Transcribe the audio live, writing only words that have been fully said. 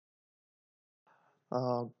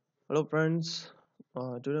Uh, Hello friends.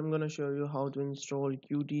 Today I'm gonna show you how to install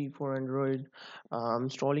Qt for Android. I'm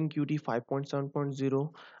installing Qt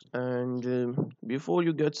 5.7.0, and before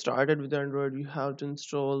you get started with Android, you have to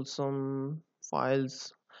install some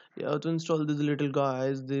files. You have to install these little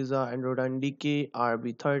guys. These are Android NDK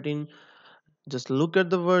RB13. Just look at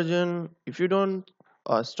the version. If you don't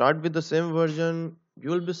start with the same version, you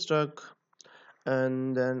will be stuck.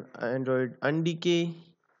 And then Android NDK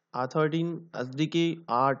R13 SDK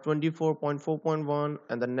R24.4.1,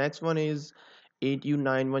 and the next one is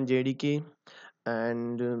 8291 JDK,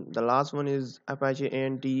 and the last one is Apache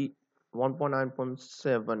ANT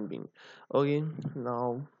 1.9.7 bin. Okay,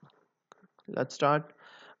 now let's start.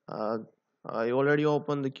 uh, I already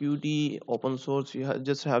opened the Qt open source.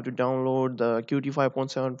 Just have to download the Qt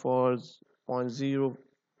 5.7.4.0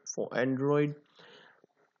 for Android.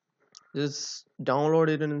 Just download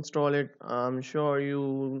it and install it. I'm sure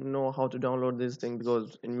you know how to download this thing,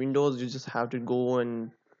 because in Windows you just have to go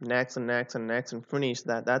and next and next and next and finish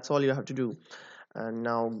that. That's all you have to do. And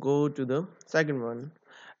now go to the second one,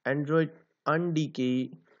 Android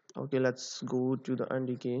ndk. Okay, let's go to the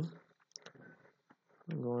ndk.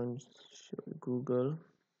 Go and Google.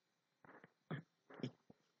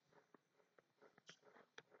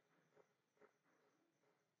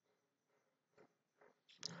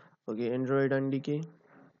 Okay, Android ndk.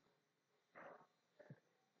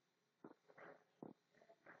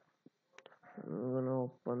 I'm gonna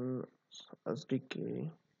open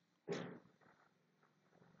SDK.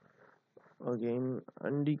 Again,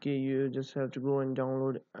 ndk, you just have to go and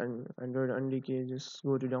download an Android ndk. Just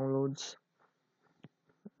go to downloads,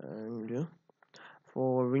 and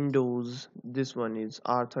for Windows this one is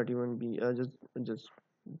R31B. Just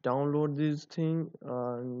download this thing,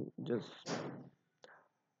 and just,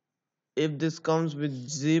 if this comes with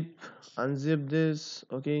zip, unzip this.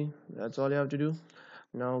 Okay, that's all you have to do.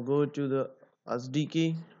 Now go to the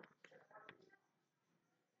SDK.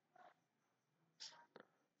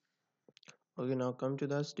 Okay, now come to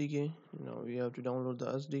the SDK. Now we have to download the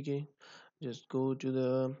SDK. Just go to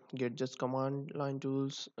the get just command line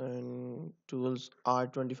tools, and tools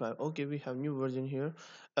R25. Okay, we have new version here.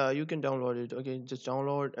 You can download it. Okay, just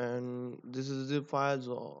download, and this is zip file,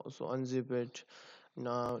 so unzip it.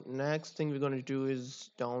 Now next thing we're going to do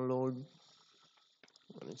is download.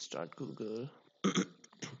 Let's start Google.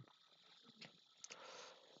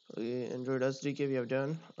 Okay, Android SDK we have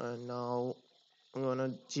done, and now I'm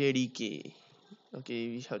gonna JDK. Okay,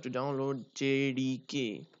 we have to download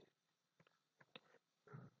JDK,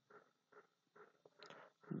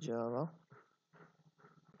 Java.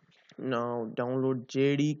 Now download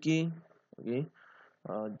JDK. Okay,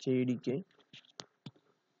 JDK.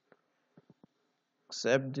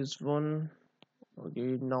 Accept this one.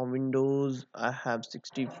 Okay, now Windows I have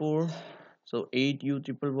 64, so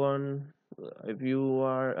 8U111. If you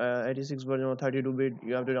are 86 version or 32-bit,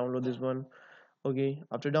 you have to download this one. Okay,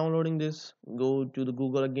 after downloading this, go to the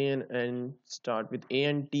Google again and start with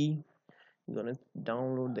ANT. You're gonna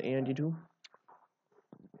download the ANT too.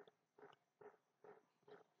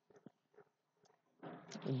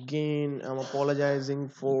 Again, I'm apologizing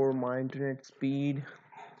for my internet speed.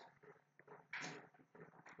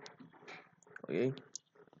 Okay,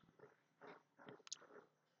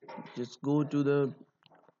 just go to the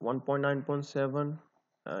 1.9.7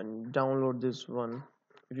 and download this one.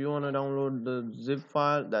 If you want to download the zip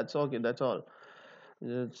file, that's okay, that's all.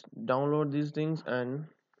 Just download these things, and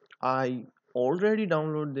I already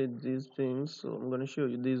downloaded these things, so I'm going to show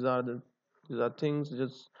you. These are things.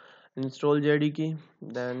 Just install JDK,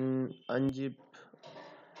 then unzip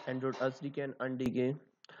Android SDK and ndk,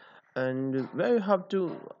 and where you have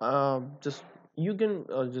to just, you can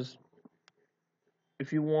just,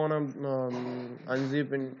 if you want to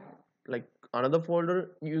unzip in like another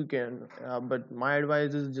folder, you can, but my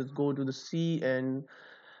advice is just go to the C, and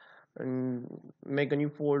make a new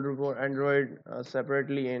folder for Android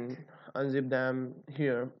separately, and unzip them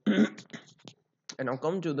here. And now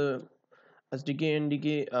come to the SDK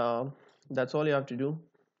NDK. That's all you have to do.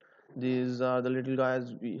 These are the little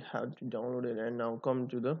guys we have to download it. And now come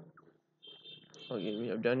to the, okay, we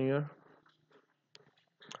have done here.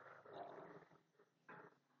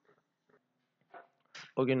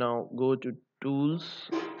 Okay, now go to tools.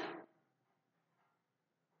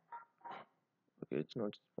 Okay, it's not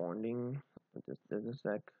responding. Just there's a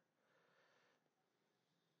sec.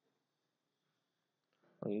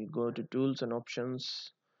 Okay, go to tools and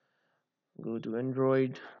options. Go to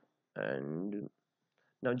Android, and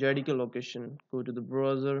now JDK location. Go to the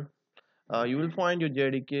browser. You will find your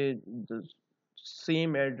JDK the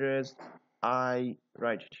same address I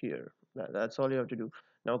write it here. That's all you have to do.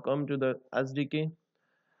 Now come to the SDK,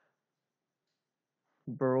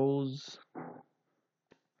 browse,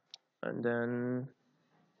 and then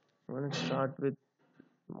I'm gonna start with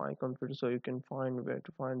my computer so you can find where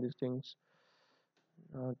to find these things.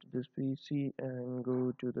 To this PC and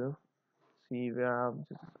go to the see where I've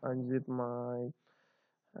just unzip my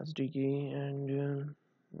SDK, and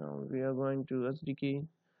now we are going to SDK,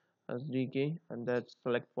 and that's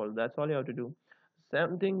select folder. That's all you have to do.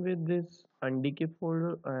 Same thing with this undk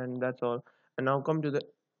folder, and that's all. And now come to the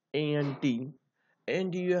ANT.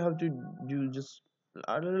 You have to do just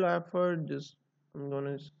a little effort. Just I'm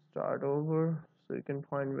gonna start over so you can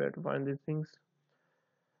find where to find these things.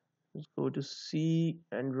 Just go to C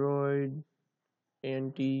Android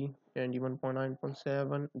ANT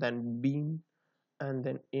 1.9.7, then Beam, and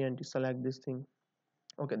then ANT. Select this thing.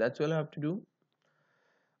 Okay, that's all I have to do.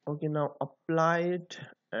 Okay, now apply it,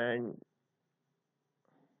 and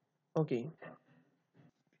okay.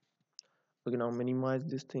 Okay, now minimize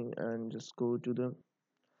this thing and just go to the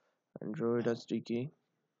Android SDK.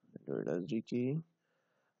 Android SDK.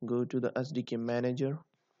 Go to the SDK manager.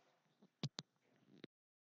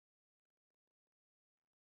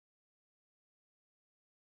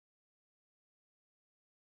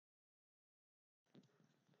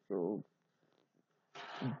 So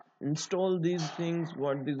install these things.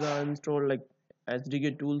 What these are installed, like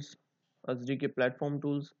SDK tools, SDK platform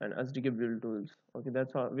tools, and SDK build tools. Okay,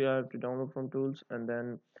 that's how we have to download from tools. And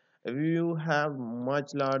then if you have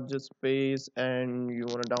much larger space and you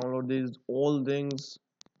want to download these all things,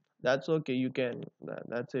 that's okay, you can.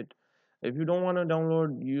 That's it. If you don't want to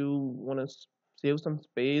download, you want to save some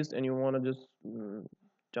space and you want to just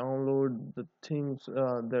download the things,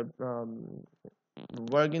 the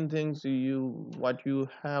working things you what you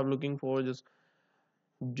have looking for, just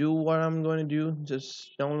do what I'm going to do.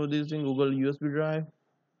 Just download this in Google USB drive.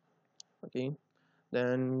 Okay,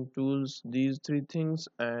 then tools, these three things,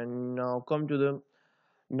 and now come to the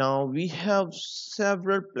now we have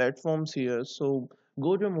several platforms here. So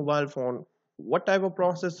go to a mobile phone. What type of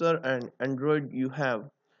processor and Android you have?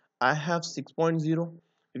 I have 6.0.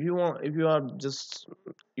 If you want, if you are just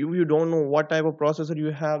you don't know what type of processor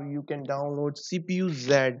you have, you can download CPU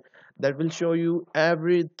Z. That will show you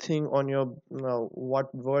everything on your what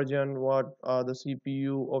version, what the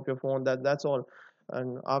CPU of your phone. That's all.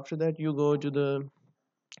 And after that, you go to the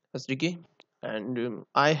SDK, and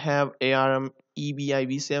I have ARM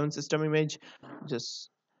EBIV7 system image. Just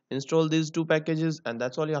install these two packages, and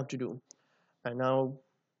that's all you have to do. And now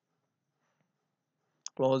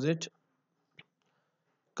close it,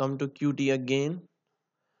 come to Qt again,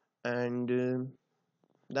 and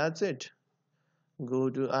that's it.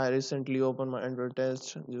 Go to I recently opened my Android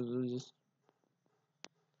test. Just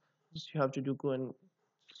you have to do go and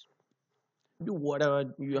do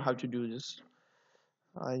whatever you have to do. Just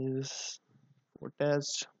I just go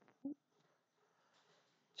test,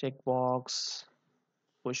 checkbox,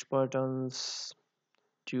 push buttons,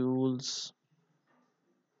 tools,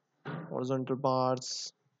 horizontal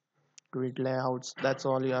bars, grid layouts. That's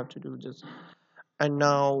all you have to do. Just and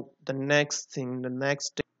now the next thing, the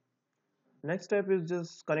next step is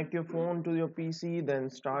just connect your phone to your PC, then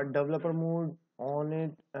start developer mode on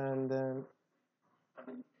it, and then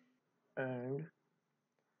and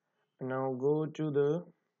now go to the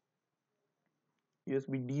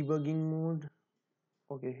USB debugging mode.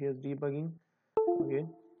 Okay, here's debugging. Okay,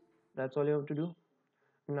 that's all you have to do.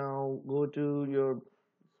 Now go to your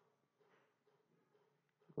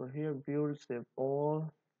go here, build, save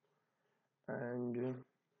all, and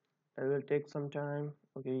it will take some time.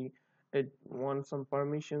 Okay, it wants some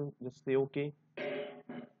permission. Just say okay.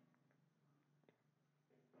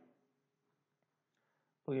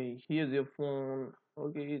 Okay, here's your phone.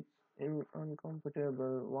 Okay, it's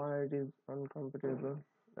uncomfortable. Why it is uncomfortable?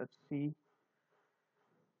 Let's see.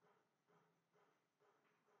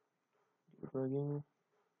 Debugging.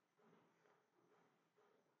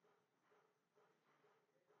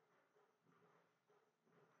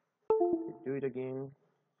 Do it again.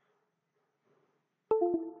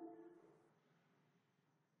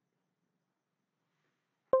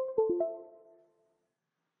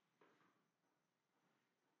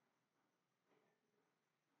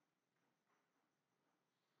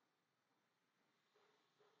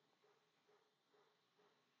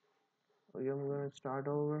 Okay, I'm gonna start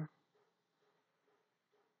over.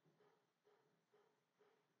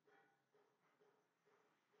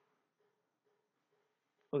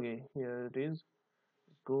 Okay, here it is.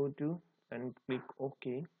 Go to and click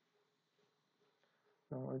OK.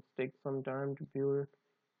 Now it takes some time to build.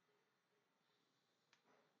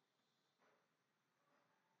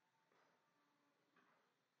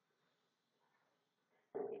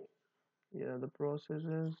 Yeah, the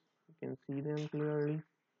processes, you can see them clearly.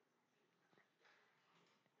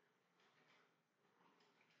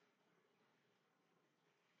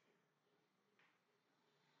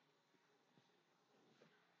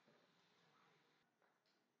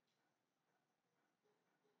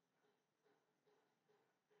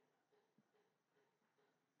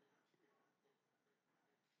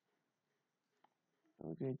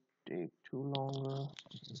 Okay, take too longer.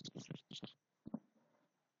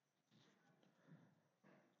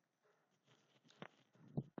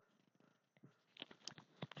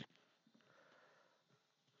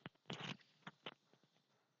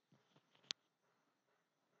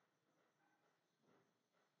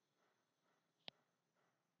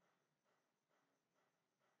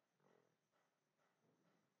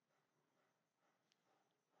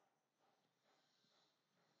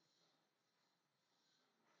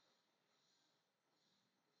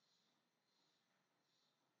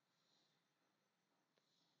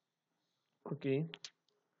 Okay,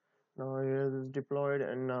 now here it is deployed,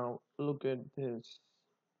 and now look at this.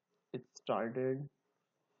 It started.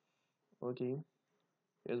 Okay,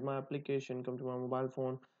 here's my application. Come to my mobile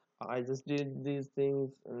phone. I just did these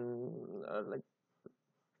things, and like,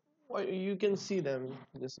 well, you can see them.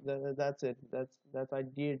 Just that's it. That's I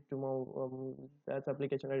did to my that's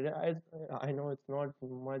application. I know it's not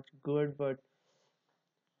much good, but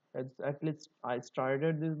it's at least I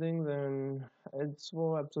started these things, and it's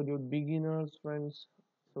for absolute beginners, friends.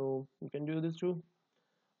 So you can do this too.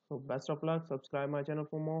 So best of luck. Subscribe my channel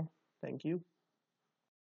for more. Thank you.